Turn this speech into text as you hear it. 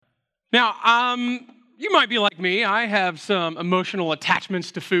Now, you might be like me. I have some emotional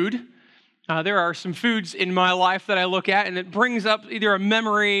attachments to food. There are some foods in my life that I look at, and it brings up either a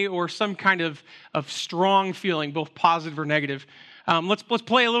memory or some kind of strong feeling, both positive or negative. Let's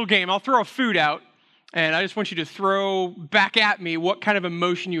play a little game. I'll throw a food out, and I just want you to throw back at me what kind of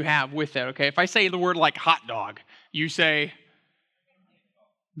emotion you have with it, okay? If I say the word like hot dog, you say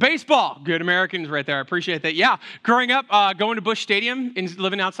baseball. Good Americans right there. I appreciate that. Yeah, growing up, going to Busch Stadium and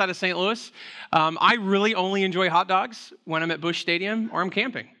living outside of St. Louis, I really only enjoy hot dogs when I'm at Busch Stadium or I'm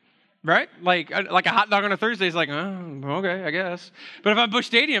camping. Right? Like a hot dog on a Thursday is like, oh, okay, I guess. But if I'm at Busch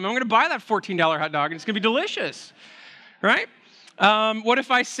Stadium, I'm going to buy that $14 hot dog, and it's going to be delicious, right? What if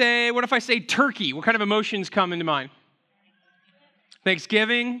I say turkey? What kind of emotions come into mind?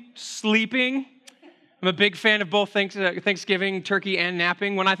 Thanksgiving, sleeping. I'm a big fan of both Thanksgiving, turkey, and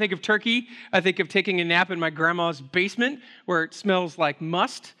napping. When I think of turkey, I think of taking a nap in my grandma's basement where it smells like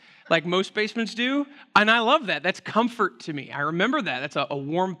must, like most basements do, and I love that. That's comfort to me. I remember that. That's a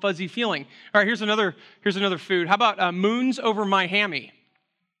warm, fuzzy feeling. All right, here's another food. How about moons over my hammy?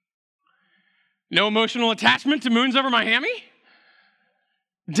 No emotional attachment to moons over my hammy?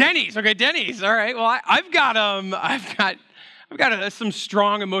 Denny's. Okay, Denny's. All right. Well, I've got some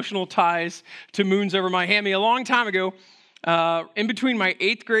strong emotional ties to moons over my hammy. A long time ago, in between my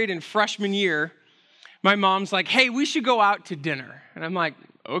 8th grade and freshman year, my mom's like, "Hey, we should go out to dinner," and I'm like,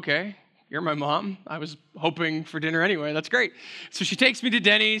 okay, you're my mom. I was hoping for dinner anyway. That's great. So she takes me to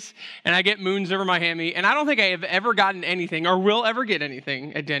Denny's, and I get moons over my hammy. And I don't think I have ever gotten anything or will ever get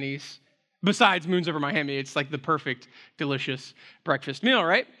anything at Denny's besides moons over my hammy. It's like the perfect, delicious breakfast meal,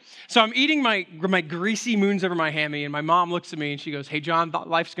 right? So I'm eating my greasy moons over my hammy, and my mom looks at me, and she goes, "Hey, John,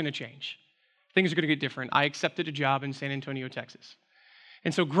 life's going to change. Things are going to get different. I accepted a job in San Antonio, Texas."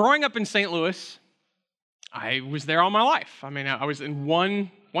 And so growing up in St. Louis, I was there all my life. I mean, I was in one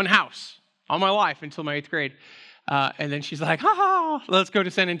house all my life until my 8th grade. And then she's like, let's go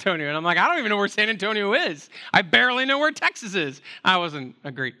to San Antonio. And I'm like, I don't even know where San Antonio is. I barely know where Texas is. I wasn't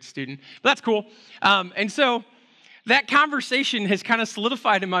a great student, but that's cool. And so that conversation has kind of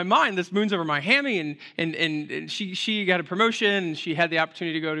solidified in my mind, this moons over my hammy, and she got a promotion, and she had the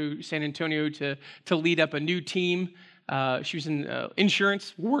opportunity to go to San Antonio to lead up a new team. She was in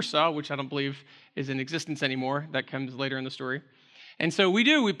insurance, Warsaw, which I don't believe is in existence anymore. That comes later in the story. And so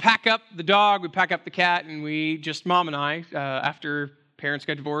we pack up the dog, we pack up the cat, and Mom and I, after parents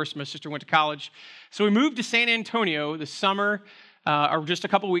got divorced, my sister went to college. So we moved to San Antonio this summer, or just a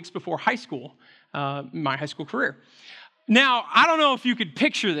couple weeks before high school, my high school career. Now, I don't know if you could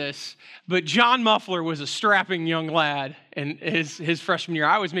picture this, but John Muffler was a strapping young lad in his freshman year.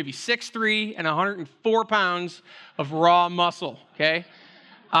 I was maybe 6'3" and 104 pounds of raw muscle, okay?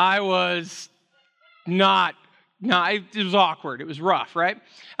 I was it was awkward. It was rough, right?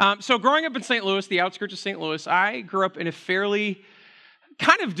 So growing up in St. Louis, the outskirts of St. Louis, I grew up in a fairly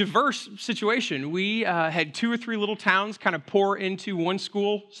kind of diverse situation. We had 2 or 3 little towns kind of pour into one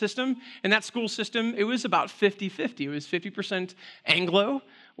school system. And that school system, it was about 50-50. It was 50% Anglo,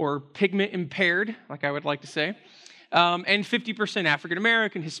 or pigment impaired, like I would like to say, and 50% African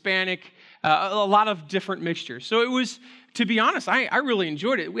American, Hispanic, a lot of different mixtures. So it was, to be honest, I really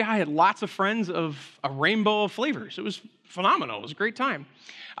enjoyed it. I had lots of friends of a rainbow of flavors. It was phenomenal. It was a great time.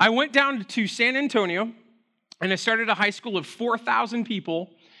 I went down to San Antonio, and I started a high school of 4,000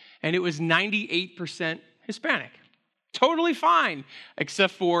 people, and it was 98% Hispanic. Totally fine,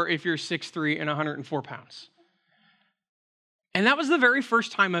 except for if you're 6'3" and 104 pounds. And that was the very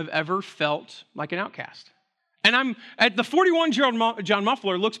first time I've ever felt like an outcast. And I'm at the 41-year-old John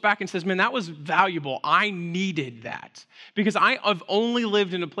Muffler looks back and says, man, that was valuable. I needed that because I've only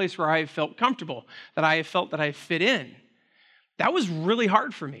lived in a place where I felt comfortable, that I felt that I fit in. That was really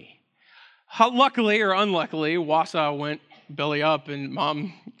hard for me. Luckily or unluckily, Wausau went belly up and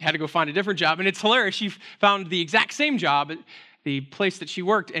Mom had to go find a different job. And it's hilarious. She found the exact same job at the place that she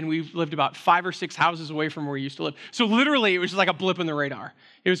worked, and we lived about 5 or 6 houses away from where we used to live. So literally, it was just like a blip in the radar.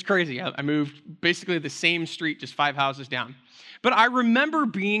 It was crazy. I moved basically the same street, just 5 houses down. But I remember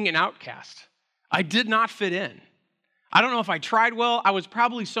being an outcast. I did not fit in. I don't know if I tried well. I was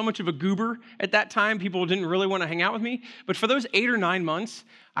probably so much of a goober at that time, people didn't really want to hang out with me. But for those 8 or 9 months,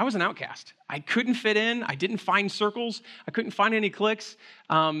 I was an outcast. I couldn't fit in. I didn't find circles. I couldn't find any cliques.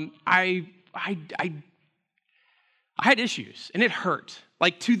 I had issues, and it hurt.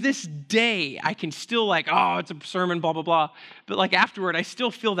 Like, to this day, I can still it's a sermon, blah, blah, blah. But afterward, I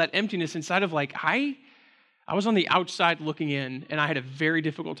still feel that emptiness inside of I was on the outside looking in, and I had a very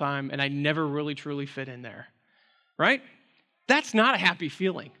difficult time, and I never really truly fit in there, right? That's not a happy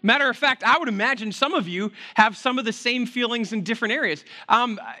feeling. Matter of fact, I would imagine some of you have some of the same feelings in different areas.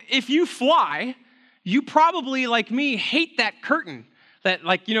 If you fly, you probably, like me, hate that curtain that,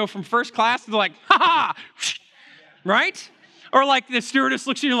 like, from first class, they're like, ha ha, right? Or like the stewardess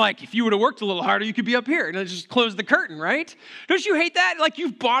looks at you like, if you would have worked a little harder, you could be up here. And just close the curtain, right? Don't you hate that? Like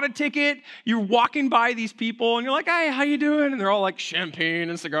you've bought a ticket, you're walking by these people, and you're like, hey, how you doing? And they're all like champagne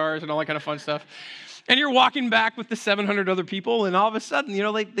and cigars and all that kind of fun stuff. And you're walking back with the 700 other people, and all of a sudden,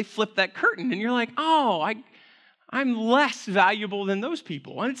 they flip that curtain, and you're like, oh, I'm less valuable than those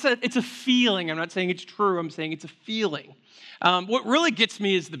people. And it's a feeling. I'm not saying it's true. I'm saying it's a feeling. What really gets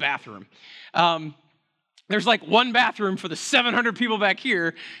me is the bathroom. There's like one bathroom for the 700 people back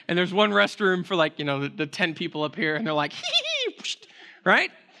here, and there's one restroom for like, the 10 people up here, and they're like, hee,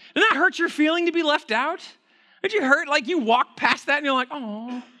 right? Doesn't that hurt your feeling to be left out? Did you hurt? Like you walk past that, and you're like,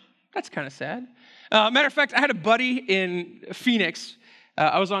 oh, that's kind of sad. Matter of fact, I had a buddy in Phoenix.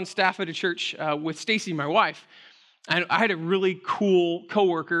 I was on staff at a church with Stacy, my wife. And I had a really cool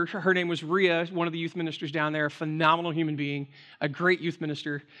coworker. Her name was Rhea, one of the youth ministers down there, a phenomenal human being, a great youth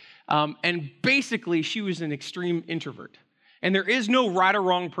minister. And basically, she was an extreme introvert. And there is no right or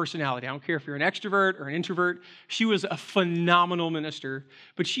wrong personality. I don't care if you're an extrovert or an introvert. She was a phenomenal minister.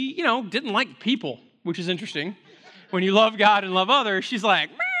 But she, didn't like people, which is interesting. When you love God and love others, she's like,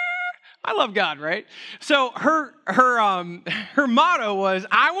 I love God, right? So her motto was,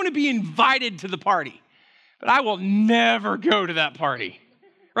 I want to be invited to the party, but I will never go to that party,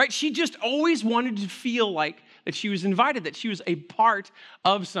 right? She just always wanted to feel like that she was invited, that she was a part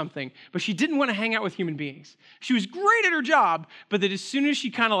of something, but she didn't want to hang out with human beings. She was great at her job, but that as soon as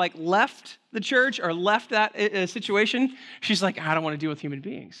she kind of like left the church or left that situation, she's like, I don't want to deal with human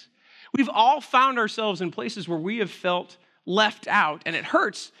beings. We've all found ourselves in places where we have felt left out, and it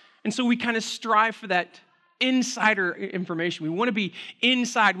hurts. And so we kind of strive for that insider information. We want to be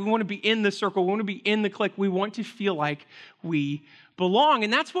inside. We want to be in the circle. We want to be in the clique. We want to feel like we belong.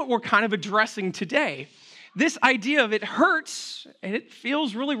 And that's what we're kind of addressing today. This idea of it hurts and it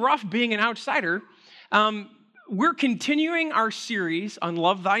feels really rough being an outsider. We're continuing our series on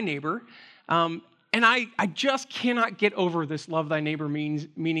Love Thy Neighbor. And I just cannot get over this love thy neighbor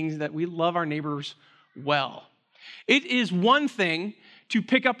meaning that we love our neighbors well. It is one thing to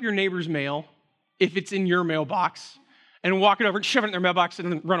pick up your neighbor's mail if it's in your mailbox and walk it over and shove it in their mailbox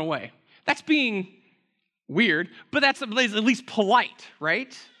and then run away. That's being weird, but that's at least polite,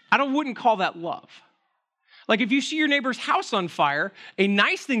 right? I wouldn't call that love. Like if you see your neighbor's house on fire, a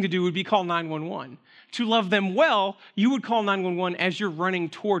nice thing to do would be call 911. To love them well, you would call 911 as you're running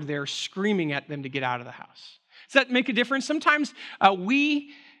toward there, screaming at them to get out of the house. Does that make a difference? Sometimes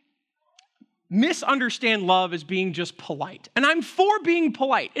we misunderstand love as being just polite. And I'm for being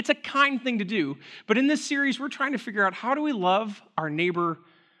polite. It's a kind thing to do. But in this series, we're trying to figure out how do we love our neighbor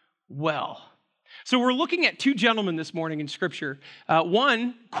well. So we're looking at two gentlemen this morning in Scripture.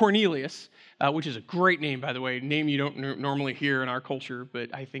 One, Cornelius, which is a great name, by the way, name you don't normally hear in our culture,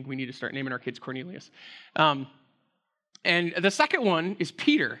 but I think we need to start naming our kids Cornelius. And the second one is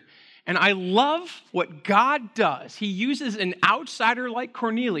Peter. And I love what God does. He uses an outsider like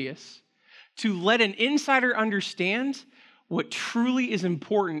Cornelius to let an insider understand what truly is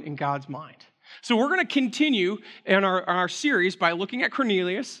important in God's mind. So we're going to continue in our series by looking at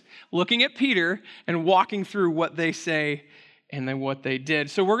Cornelius, looking at Peter, and walking through what they say and then what they did.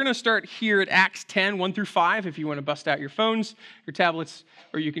 So we're going to start here at Acts 10, 1 through 5, if you want to bust out your phones, your tablets,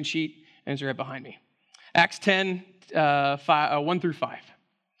 or you can cheat, and it's right behind me. Acts 10, 1 through 5.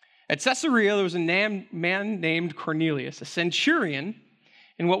 At Caesarea, there was a man named Cornelius, a centurion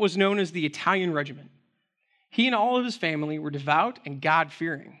in what was known as the Italian regiment. He and all of his family were devout and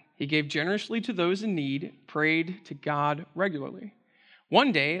God-fearing. He gave generously to those in need, prayed to God regularly.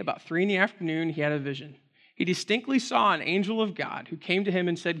 One day, about 3 p.m, he had a vision. He distinctly saw an angel of God who came to him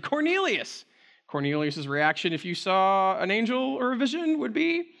and said, Cornelius. Cornelius' reaction, if you saw an angel or a vision, would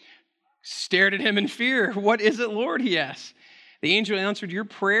be, stared at him in fear. What is it, Lord? He asked. The angel answered, your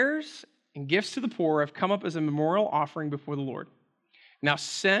prayers and gifts to the poor have come up as a memorial offering before the Lord. Now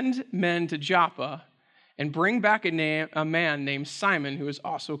send men to Joppa and bring back a man named Simon, who is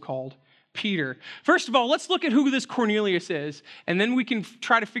also called Peter. First of all, let's look at who this Cornelius is, and then we can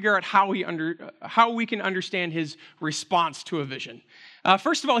try to figure out how we can understand his response to a vision.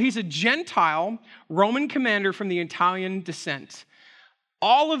 First of all, he's a Gentile Roman commander from the Italian descent.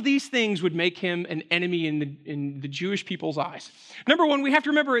 All of these things would make him an enemy in the Jewish people's eyes. Number one, we have to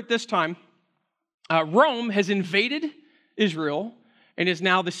remember at this time, Rome has invaded Israel and is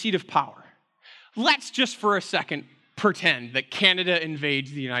now the seat of power. Let's just for a second pretend that Canada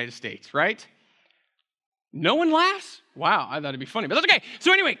invades the United States, right? No one laughs? Wow, I thought it'd be funny, but that's okay.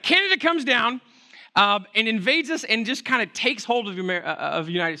 So anyway, Canada comes down and invades us and just kind of takes hold of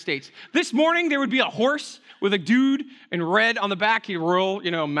the United States. This morning, there would be a horse with a dude in red on the back, royal,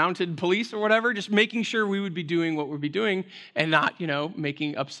 mounted police or whatever, just making sure we would be doing what we'd be doing and not,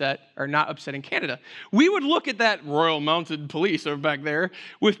 making upset or not upsetting Canada. We would look at that royal mounted police over back there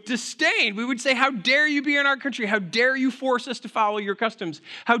with disdain. We would say, how dare you be in our country? How dare you force us to follow your customs?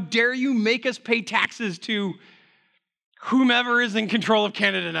 How dare you make us pay taxes to whomever is in control of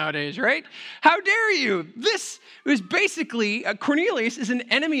Canada nowadays, right? How dare you? This is basically, Cornelius is an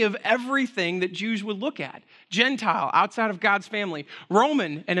enemy of everything that Jews would look at. Gentile, outside of God's family.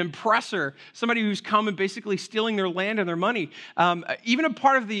 Roman, an oppressor, somebody who's come and basically stealing their land and their money. Even a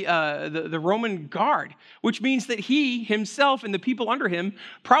part of the Roman guard, which means that he himself and the people under him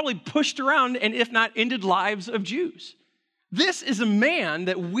probably pushed around and if not ended lives of Jews. This is a man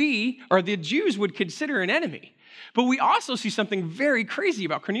that we, or the Jews, would consider an enemy. But we also see something very crazy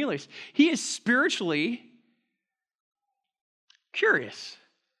about Cornelius. He is spiritually curious.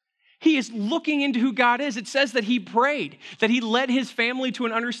 He is looking into who God is. It says that he prayed, that he led his family to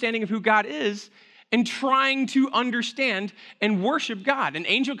an understanding of who God is and trying to understand and worship God. An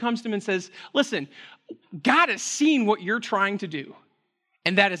angel comes to him and says, listen, God has seen what you're trying to do,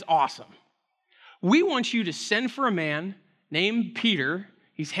 and that is awesome. We want you to send for a man named Peter.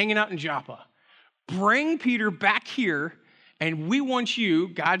 He's hanging out in Joppa. Bring Peter back here, and we want you,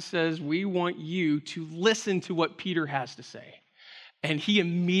 God says, we want you to listen to what Peter has to say. And he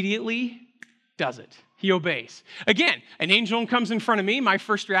immediately does it. He obeys. Again, an angel comes in front of me. My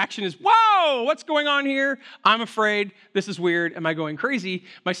first reaction is, whoa, what's going on here? I'm afraid. This is weird. Am I going crazy?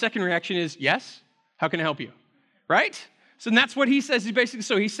 My second reaction is, yes. How can I help you? Right? So that's what he says.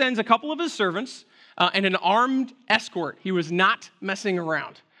 He sends a couple of his servants and an armed escort. He was not messing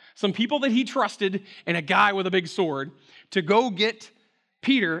around. Some people that he trusted and a guy with a big sword to go get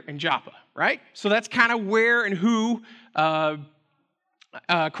Peter in Joppa, right? So that's kind of where and who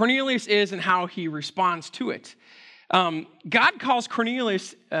Cornelius is and how he responds to it. God calls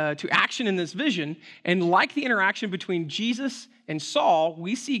Cornelius to action in this vision, and like the interaction between Jesus and Saul,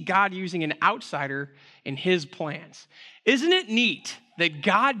 we see God using an outsider in his plans. Isn't it neat that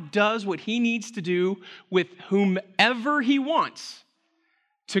God does what he needs to do with whomever he wants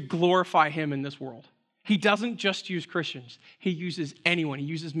to glorify him in this world? He doesn't just use Christians. He uses anyone. He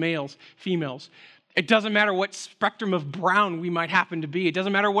uses males, females. It doesn't matter what spectrum of brown we might happen to be. It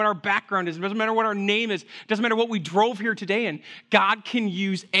doesn't matter what our background is. It doesn't matter what our name is. It doesn't matter what we drove here today in. God can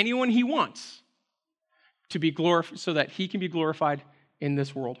use anyone he wants to be glorified so that he can be glorified in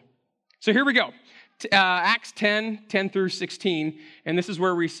this world. So here we go. Acts 10 through 16. And this is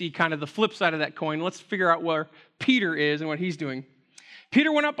where we see kind of the flip side of that coin. Let's figure out where Peter is and what he's doing.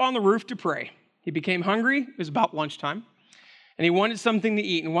 Peter went up on the roof to pray. He became hungry. It was about lunchtime. And he wanted something to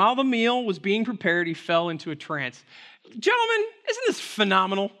eat. And while the meal was being prepared, he fell into a trance. Gentlemen, isn't this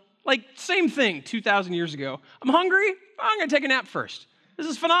phenomenal? Like, same thing 2,000 years ago. I'm hungry. I'm going to take a nap first. This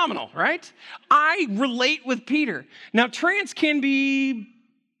is phenomenal, right? I relate with Peter. Now, trance can be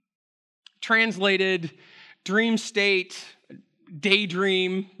translated dream state,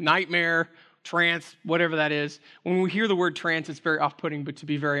 daydream, nightmare, trance, whatever that is. When we hear the word trance, it's very off-putting, but to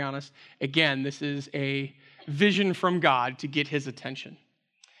be very honest, again, this is a vision from God to get his attention.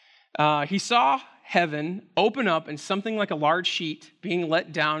 He saw heaven open up and something like a large sheet being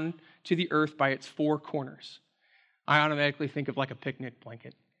let down to the earth by its four corners. I automatically think of like a picnic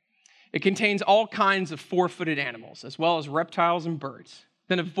blanket. It contains all kinds of four-footed animals, as well as reptiles and birds.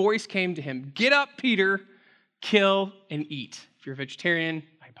 Then a voice came to him, "Get up, Peter, kill and eat." If you're a vegetarian,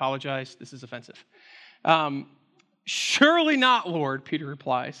 I apologize, this is offensive. "Surely not, Lord," Peter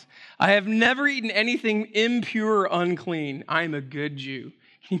replies. "I have never eaten anything impure or unclean. I am a good Jew."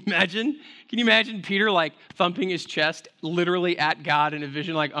 Can you imagine Peter like thumping his chest literally at God in a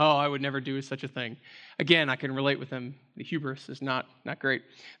vision like, oh, I would never do such a thing. Again, I can relate with him. The hubris is not great.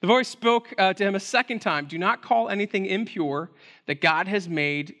 The voice spoke to him a second time. "Do not call anything impure that God has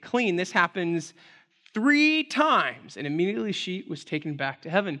made clean." This happens 3 times, and immediately the sheet was taken back to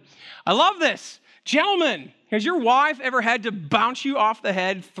heaven. I love this. Gentlemen, has your wife ever had to bounce you off the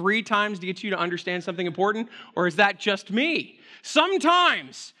head 3 times to get you to understand something important? Or is that just me?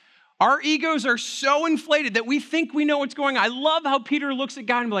 Sometimes our egos are so inflated that we think we know what's going on. I love how Peter looks at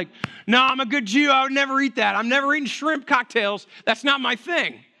God and be like, no, I'm a good Jew. I would never eat that. I'm never eating shrimp cocktails. That's not my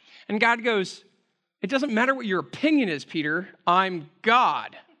thing. And God goes, it doesn't matter what your opinion is, Peter. I'm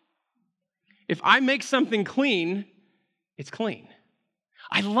God. If I make something clean, it's clean.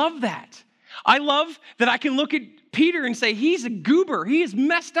 I love that. I love that I can look at Peter and say, he's a goober. He is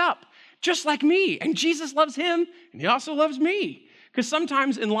messed up. just like me. And Jesus loves him, and he also loves me. Because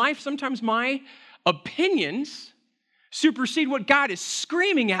sometimes in life, sometimes my opinions supersede what God is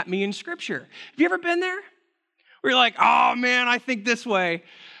screaming at me in Scripture. Have you ever been there? Where you're like, oh man, I think this way.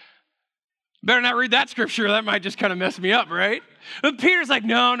 Better not read that scripture. That might just kind of mess me up, right? But Peter's like,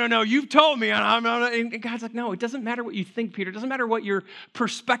 no, you've told me. And God's like, no, it doesn't matter what you think, Peter. It doesn't matter what your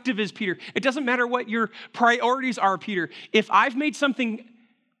perspective is, Peter. It doesn't matter what your priorities are, Peter. If I've made something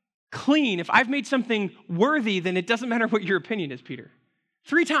clean, if I've made something worthy, then it doesn't matter what your opinion is, Peter.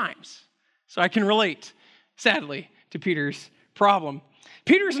 3 times. So I can relate, sadly, to Peter's problem.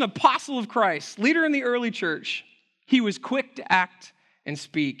 Peter is an apostle of Christ, leader in the early church. He was quick to act and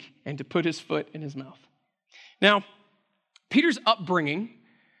speak and to put his foot in his mouth. Now, Peter's upbringing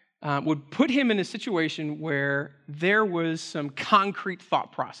would put him in a situation where there was some concrete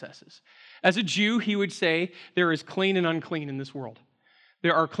thought processes. As a Jew, he would say, there is clean and unclean in this world.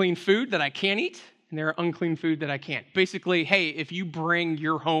 There are clean food that I can eat, and there are unclean food that I can't. Basically, hey, if you bring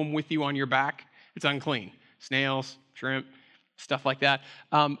your home with you on your back, it's unclean. Snails, shrimp, stuff like that.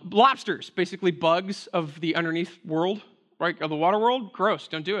 Lobsters, basically bugs of the underneath world, right, of the water world, gross,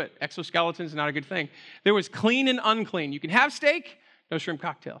 don't do it. Exoskeletons, not a good thing. There was clean and unclean. You can have steak, no shrimp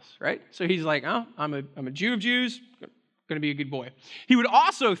cocktails, right? So he's like, oh, I'm a Jew of Jews, going to be a good boy. He would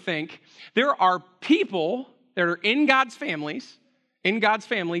also think there are people that are in God's family,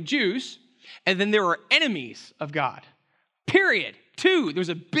 Jews, and then there are enemies of God, period. 2, there was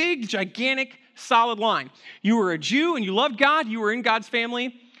a big, gigantic, solid line. You were a Jew and you loved God, you were in God's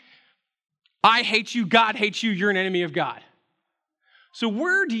family. I hate you, God hates you, you're an enemy of God. So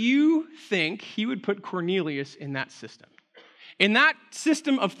where do you think he would put Cornelius in that system? In that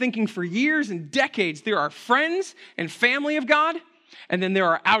system of thinking for years and decades, there are friends and family of God, and then there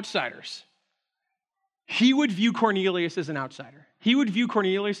are outsiders. He would view Cornelius as an outsider. He would view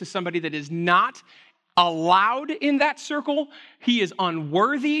Cornelius as somebody that is not allowed in that circle. He is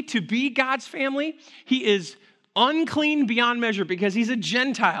unworthy to be God's family. He is unclean beyond measure because he's a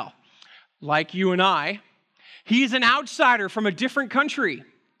Gentile, like you and I. He's an outsider from a different country.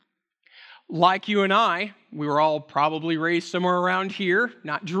 Like you and I, we were all probably raised somewhere around here,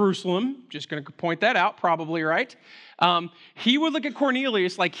 not Jerusalem. Just going to point that out, probably, right? He would look at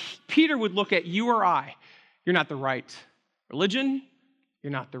Cornelius like Peter would look at you or I. You're not the right religion,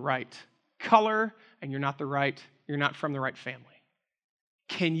 you're not the right color, and you're not from the right family.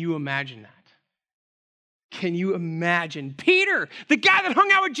 Can you imagine that? Can you imagine? Peter, the guy that hung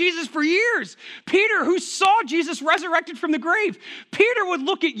out with Jesus for years. Peter, who saw Jesus resurrected from the grave. Peter would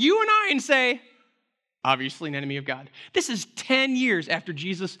look at you and I and say, obviously an enemy of God. This is 10 years after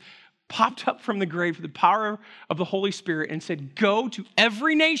Jesus popped up from the grave with the power of the Holy Spirit and said, go to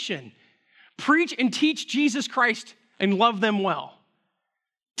every nation, preach and teach Jesus Christ and love them well.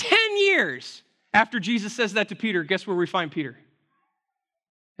 10 years after Jesus says that to Peter, guess where we find Peter?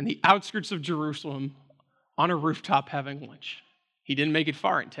 In the outskirts of Jerusalem, on a rooftop having lunch. He didn't make it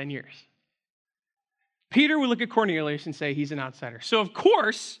far in 10 years. Peter would look at Cornelius and say he's an outsider. So of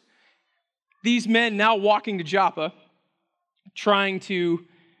course, these men now walking to Joppa, trying to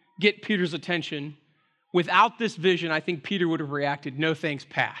get Peter's attention, without this vision, I think Peter would have reacted, no thanks,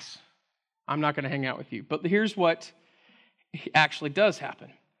 pass. I'm not going to hang out with you. But here's what actually does happen.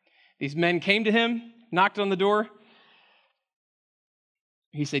 These men came to him, knocked on the door.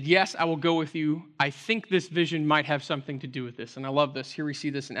 He said, yes, I will go with you. I think this vision might have something to do with this. And I love this. Here we see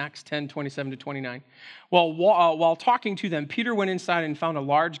this in Acts 10, 27 to 29. While talking to them, Peter went inside and found a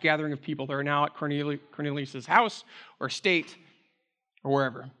large gathering of people. They're now at Cornelius' house or estate or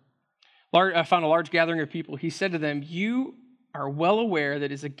wherever. I found a large gathering of people. He said to them, you are well aware that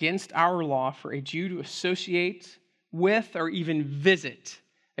it is against our law for a Jew to associate with or even visit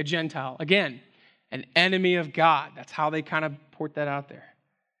a Gentile. Again, an enemy of God. That's how they kind of port that out there.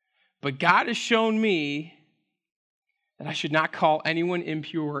 But God has shown me that I should not call anyone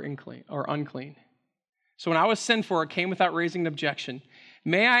impure or unclean. So when I was sent for, it came without raising an objection.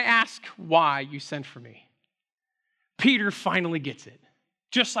 May I ask why you sent for me? Peter finally gets it.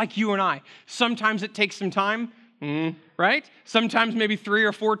 Just like you and I. Sometimes it takes some time, right? Sometimes maybe 3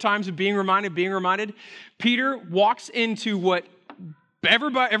 or 4 times of being reminded. Peter walks into what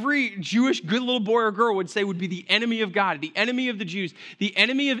every Jewish good little boy or girl would say would be the enemy of God, the enemy of the Jews, the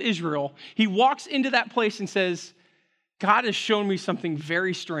enemy of Israel. He walks into that place and says, God has shown me something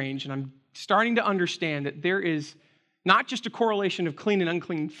very strange, and I'm starting to understand that there is not just a correlation of clean and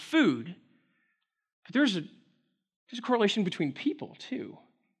unclean food, but there's a correlation between people too.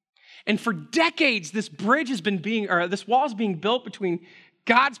 And for decades, this wall is being built between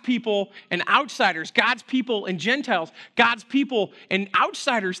God's people and outsiders, God's people and Gentiles, God's people and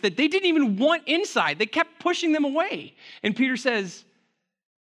outsiders that they didn't even want inside. They kept pushing them away. And Peter says,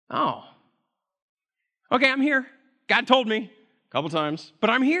 oh, okay, I'm here. God told me a couple times, but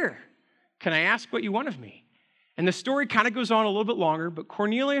I'm here. Can I ask what you want of me? And the story kind of goes on a little bit longer, but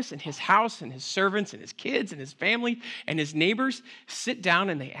Cornelius and his house and his servants and his kids and his family and his neighbors sit down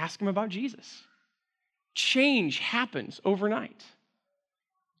and they ask him about Jesus. Change happens overnight.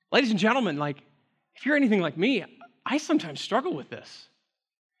 Ladies and gentlemen, if you're anything like me, I sometimes struggle with this.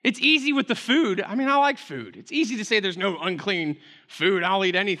 It's easy with the food. I mean, I like food. It's easy to say there's no unclean food. I'll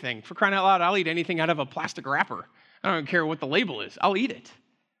eat anything. For crying out loud, I'll eat anything out of a plastic wrapper. I don't care what the label is. I'll eat it.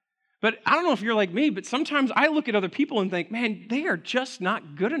 But I don't know if you're like me, but sometimes I look at other people and think, man, they are just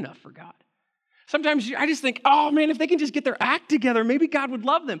not good enough for God. Sometimes I just think, oh man, if they can just get their act together, maybe God would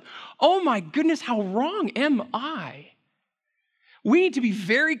love them. Oh my goodness, how wrong am I? We need to be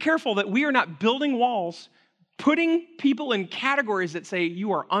very careful that we are not building walls, putting people in categories that say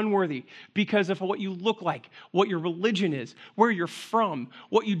you are unworthy because of what you look like, what your religion is, where you're from,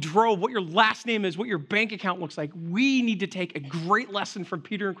 what you drove, what your last name is, what your bank account looks like. We need to take a great lesson from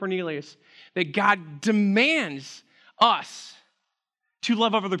Peter and Cornelius that God demands us to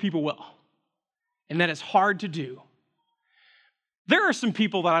love other people well. And that is hard to do. There are some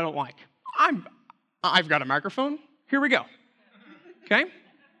people that I don't like. I've got a microphone. Here we go. Okay?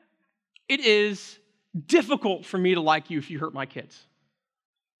 It is difficult for me to like you if you hurt my kids.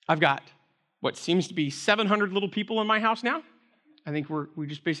 I've got what seems to be 700 little people in my house now. I think we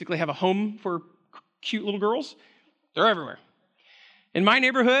just basically have a home for cute little girls. They're everywhere. In my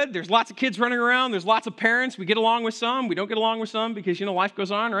neighborhood, there's lots of kids running around. There's lots of parents. We get along with some. We don't get along with some because, life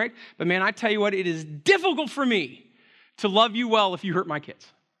goes on, right? But man, I tell you what, it is difficult for me to love you well if you hurt my kids.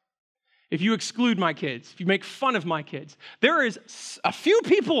 If you exclude my kids, if you make fun of my kids. There is a few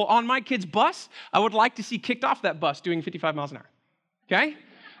people on my kids' bus I would like to see kicked off that bus doing 55 miles an hour, okay?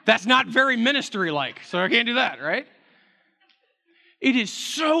 That's not very ministry-like, so I can't do that, right? It is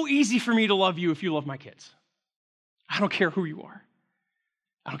so easy for me to love you if you love my kids. I don't care who you are.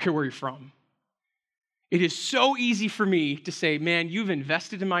 I don't care where you're from. It is so easy for me to say, man, you've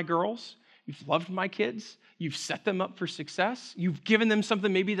invested in my girls. You've loved my kids. You've set them up for success. You've given them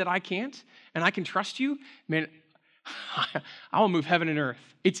something maybe that I can't, and I can trust you. Man, I will move heaven and earth.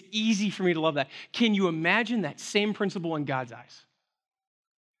 It's easy for me to love that. Can you imagine that same principle in God's eyes?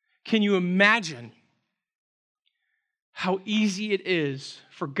 Can you imagine how easy it is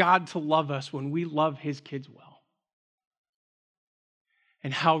for God to love us when we love his kids well?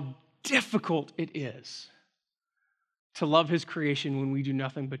 And how difficult it is to love his creation when we do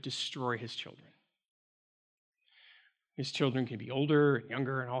nothing but destroy his children. His children can be older and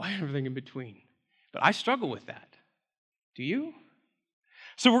younger and everything in between. But I struggle with that. Do you?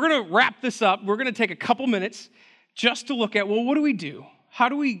 So we're going to wrap this up. We're going to take a couple minutes just to look at, well, what do we do? How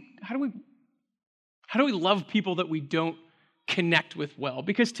do we love people that we don't connect with well?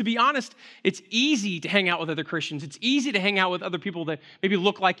 Because to be honest, it's easy to hang out with other Christians. It's easy to hang out with other people that maybe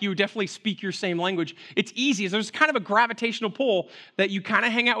look like you, definitely speak your same language. It's easy. There's kind of a gravitational pull that you kind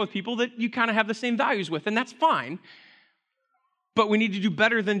of hang out with people that you kind of have the same values with, and that's fine. But we need to do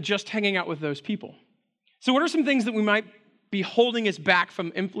better than just hanging out with those people. So what are some things that we might be holding us back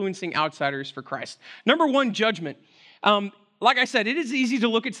from influencing outsiders for Christ? Number one, judgment. Like I said, it is easy to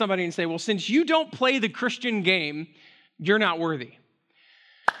look at somebody and say, well, since you don't play the Christian game, you're not worthy.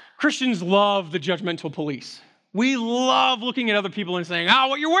 Christians love the judgmental police. We love looking at other people and saying,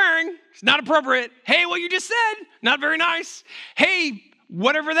 what you're wearing is not appropriate. Hey, what you just said, not very nice. Hey,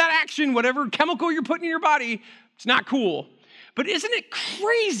 whatever that action, whatever chemical you're putting in your body, it's not cool. But isn't it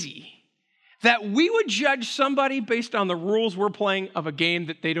crazy that we would judge somebody based on the rules we're playing of a game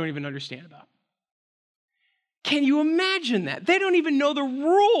that they don't even understand about? Can you imagine that? They don't even know the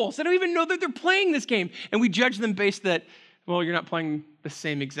rules. They don't even know that they're playing this game. And we judge them based that, well, you're not playing the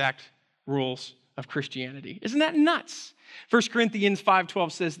same exact rules of Christianity. Isn't that nuts? 1 Corinthians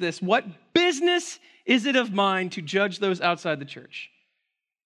 5:12 says this, what business is it of mine to judge those outside the church?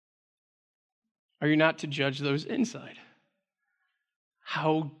 Are you not to judge those inside?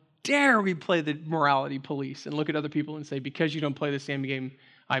 How dare we play the morality police and look at other people and say, because you don't play the same game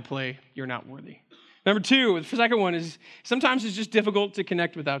I play, you're not worthy. Number two, the second one is sometimes it's just difficult to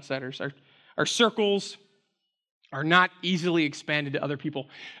connect with outsiders. Our circles are not easily expanded to other people.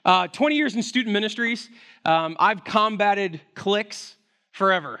 20 years in student ministries, I've combated cliques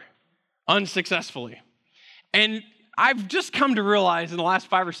forever, unsuccessfully. And I've just come to realize in the last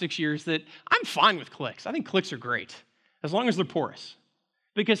 5 or 6 years that I'm fine with cliques. I think cliques are great, as long as they're porous.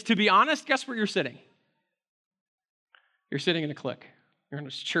 Because to be honest, guess where you're sitting? You're sitting in a clique. You're in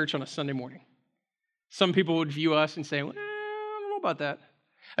a church on a Sunday morning. Some people would view us and say, well, I don't know about that.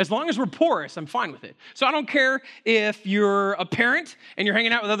 As long as we're porous, I'm fine with it. So I don't care if you're a parent and you're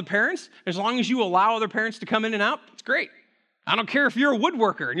hanging out with other parents. As long as you allow other parents to come in and out, it's great. I don't care if you're a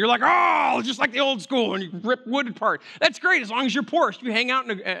woodworker and you're like, oh, just like the old school, and you rip wood apart. That's great as long as you're porous. If you hang out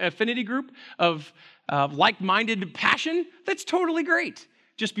in an affinity group of like-minded passion, that's totally great.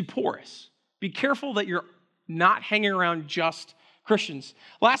 Just be porous. Be careful that you're not hanging around just Christians.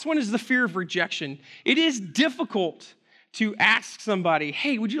 Last one is the fear of rejection. It is difficult to ask somebody,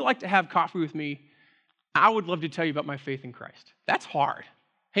 hey, would you like to have coffee with me? I would love to tell you about my faith in Christ. That's hard.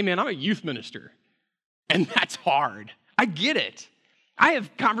 Hey, man, I'm a youth minister, and that's hard. I get it. I have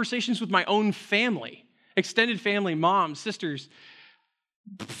conversations with my own family, extended family, moms, sisters,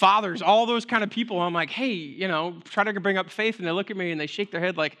 fathers, all those kind of people. I'm like, hey, try to bring up faith, and they look at me and they shake their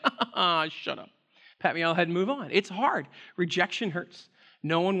head like, shut up. Pat me on the head and move on. It's hard. Rejection hurts.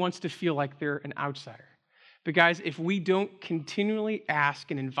 No one wants to feel like they're an outsider. But guys, if we don't continually ask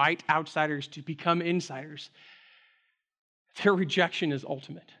and invite outsiders to become insiders, their rejection is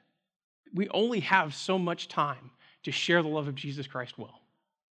ultimate. We only have so much time to share the love of Jesus Christ well.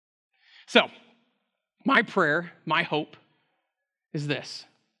 So, my prayer, my hope is this.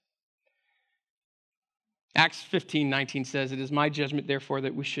 Acts 15:19 says, it is my judgment, therefore,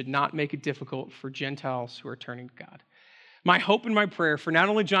 that we should not make it difficult for Gentiles who are turning to God. My hope and my prayer for not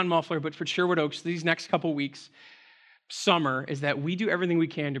only John Muffler, but for Sherwood Oaks these next couple weeks, summer, is that we do everything we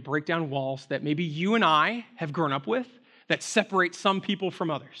can to break down walls that maybe you and I have grown up with that separate some people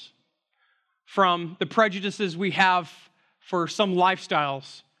from others, from the prejudices we have for some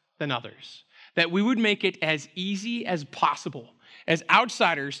lifestyles than others, that we would make it as easy as possible as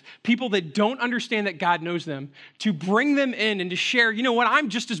outsiders, people that don't understand that God knows them, to bring them in and to share, you know what, I'm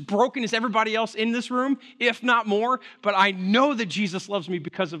just as broken as everybody else in this room, if not more, but I know that Jesus loves me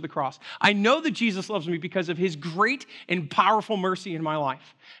because of the cross. I know that Jesus loves me because of his great and powerful mercy in my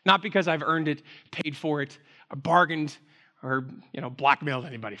life, not because I've earned it, paid for it, or bargained, or blackmailed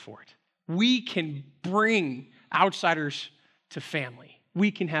anybody for it. We can bring outsiders to family. We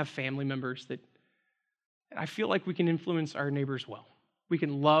can have family members that I feel like we can influence our neighbors well. We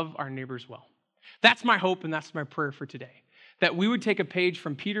can love our neighbors well. That's my hope and that's my prayer for today. That we would take a page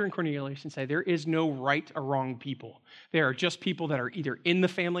from Peter and Cornelius and say, there is no right or wrong people. There are just people that are either in the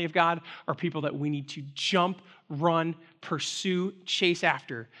family of God or people that we need to jump, run, pursue, chase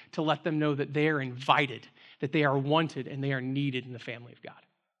after to let them know that they are invited, that they are wanted, and they are needed in the family of God.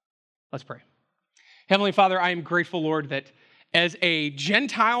 Let's pray. Heavenly Father, I am grateful, Lord, that as a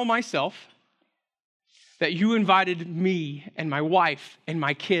Gentile myself, that you invited me and my wife and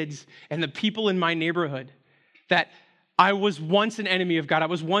my kids and the people in my neighborhood, that I was once an enemy of God. I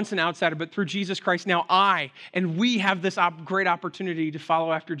was once an outsider, but through Jesus Christ, now I and we have this great opportunity to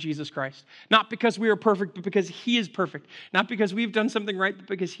follow after Jesus Christ. Not because we are perfect, but because he is perfect. Not because we've done something right, but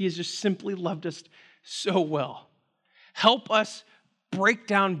because he has just simply loved us so well. Help us break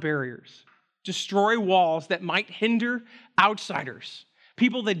down barriers, destroy walls that might hinder outsiders,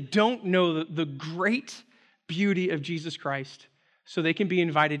 people that don't know the great beauty of Jesus Christ, so they can be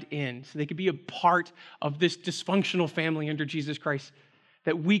invited in, so they can be a part of this dysfunctional family under Jesus Christ,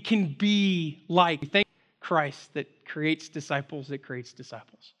 that we can be like. Thank Christ that creates disciples, that creates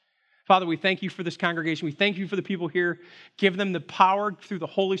disciples. Father, we thank you for this congregation. We thank you for the people here. Give them the power through the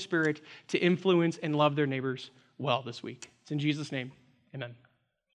Holy Spirit to influence and love their neighbors well this week. It's in Jesus' name, amen.